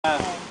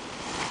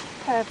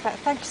Perfect.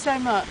 Thank you so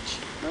much.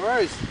 No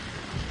worries.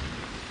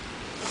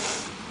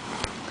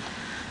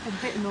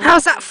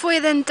 How's that for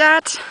you then,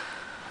 Dad?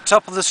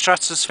 Top of the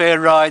stratosphere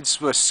rides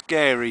were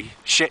scary,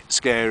 shit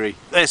scary.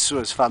 This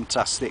was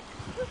fantastic,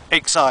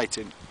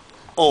 exciting,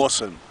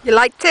 awesome. You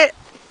liked it?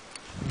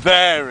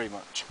 Very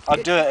much.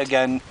 I'd do it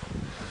again.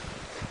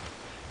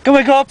 Can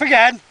we go up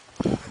again?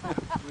 We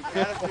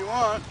can if you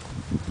want.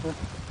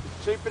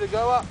 Cheaper to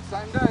go up,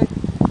 same day.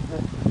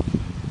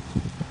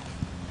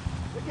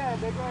 Again.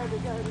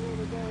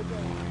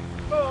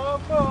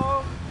 Boom,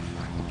 boom.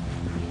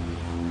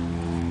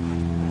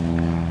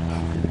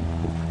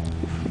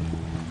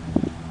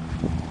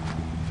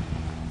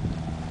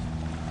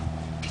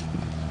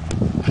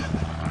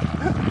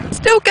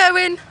 Still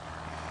going.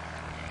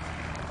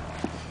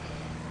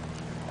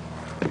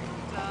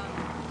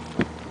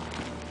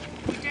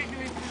 We don't know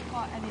if we've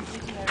got any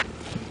video. You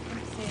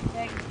can see a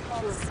thing. You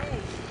can't see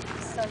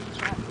the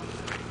sunshine.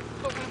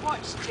 But we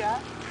watched you.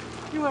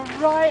 You were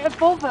right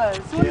above us,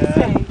 wasn't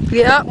you?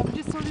 Yep. And we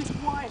just saw this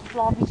white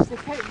blob. We just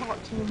kept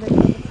watching and looking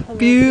at the colours.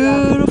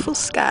 Beautiful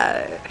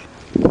sky.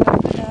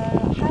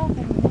 How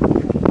they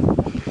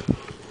manipulate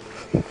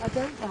it, I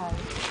don't know.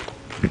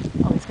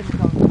 Oh, it's going to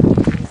go on.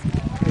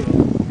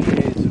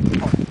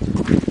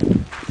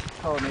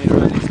 Can't hear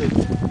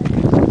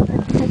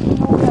anything.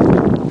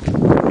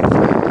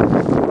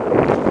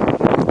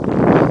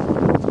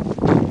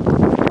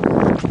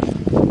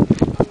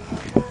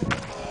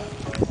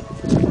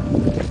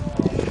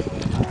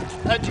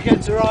 How'd you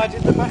get to ride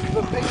in the back of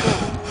a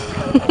pickup?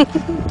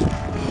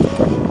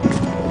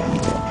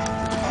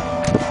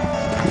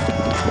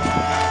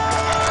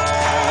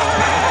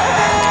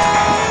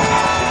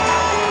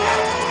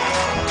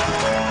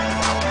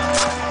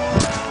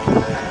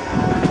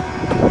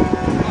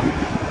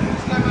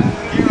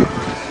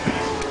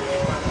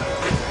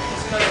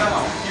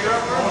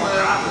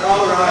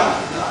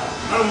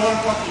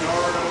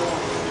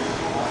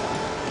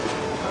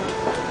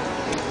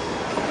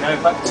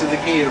 Go back to the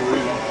gear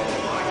room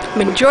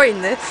I'm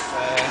enjoying this.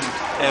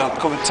 and he'll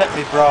come and take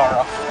my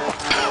bra off.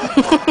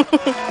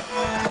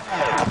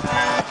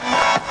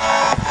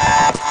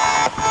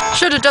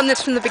 Should have done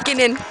this from the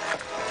beginning.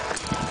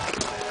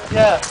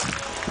 Yeah.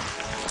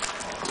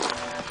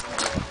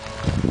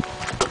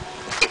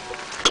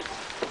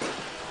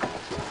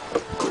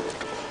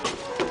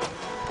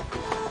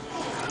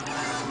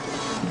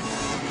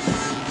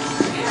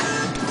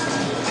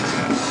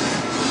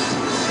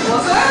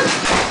 Was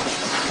it?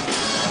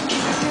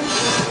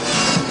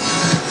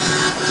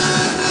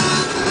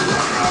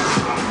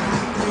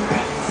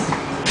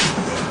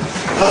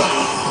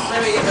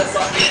 Let me get this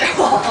on here.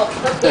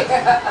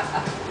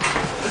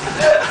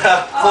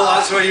 Well,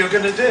 that's what you were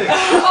going to do.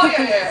 Oh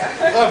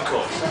yeah. Of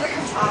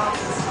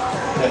course.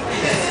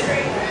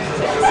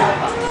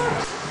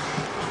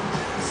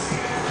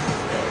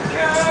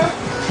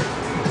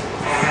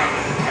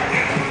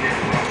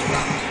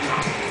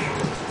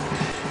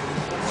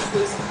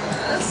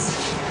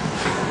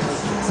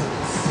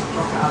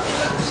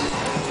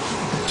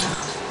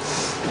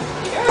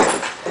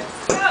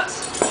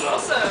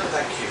 Awesome.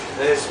 Thank you.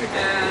 There's me.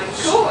 And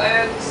cool,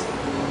 and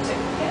take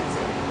the hands.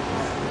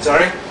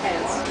 Sorry?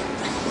 Hands.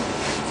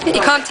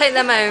 You can't take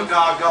them home.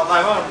 I've got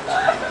them on.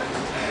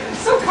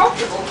 So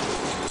comfortable.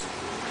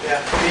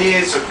 Yeah, the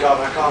ears have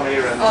gone, I can't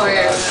hear anything. Oh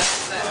yeah.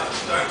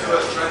 Don't do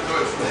it.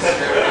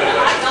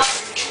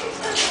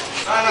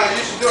 No,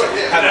 you should do it,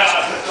 yeah.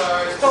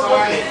 So,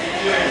 sign you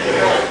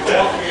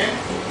walk in.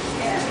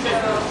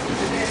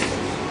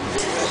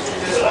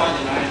 Just find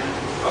your name.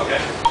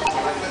 Okay.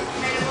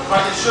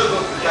 But it should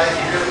look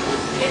beautiful.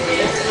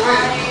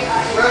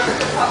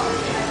 Perfect.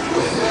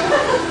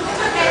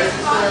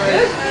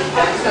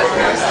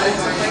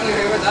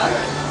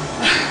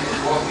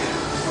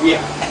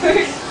 Yeah.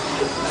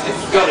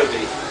 It's gotta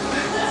be.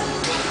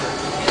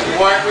 You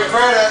won't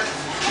regret it.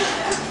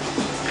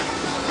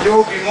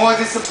 You'll be more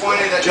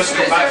disappointed that Just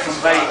come back from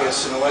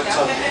Vegas and I went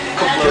on a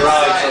couple of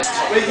rides on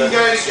top we of can the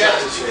go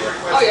together. stratosphere.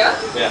 Oh yeah?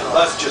 Yeah,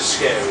 that's just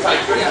scary.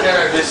 Take good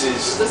care of it. This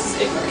is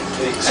epic.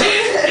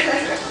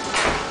 exciting.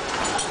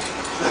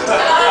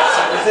 That's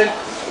everything.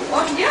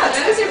 Oh yeah,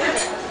 that is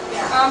everything.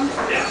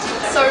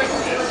 So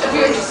if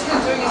you're interested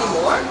in doing any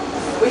more,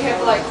 we have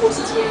like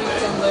courses where you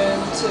can learn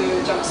to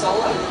jump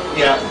solo.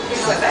 Yeah.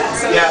 Things like that.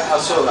 So Yeah, I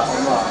saw that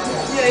online.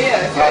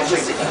 yeah. If you're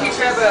interested, if you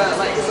grab a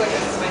there's like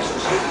an information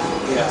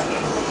sheet.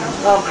 Yeah.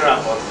 I'll grab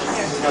one.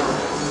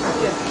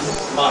 Yeah.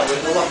 Might win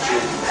the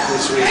lottery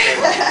this weekend.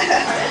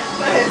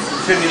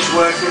 Finish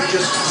work with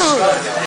just Skydiving.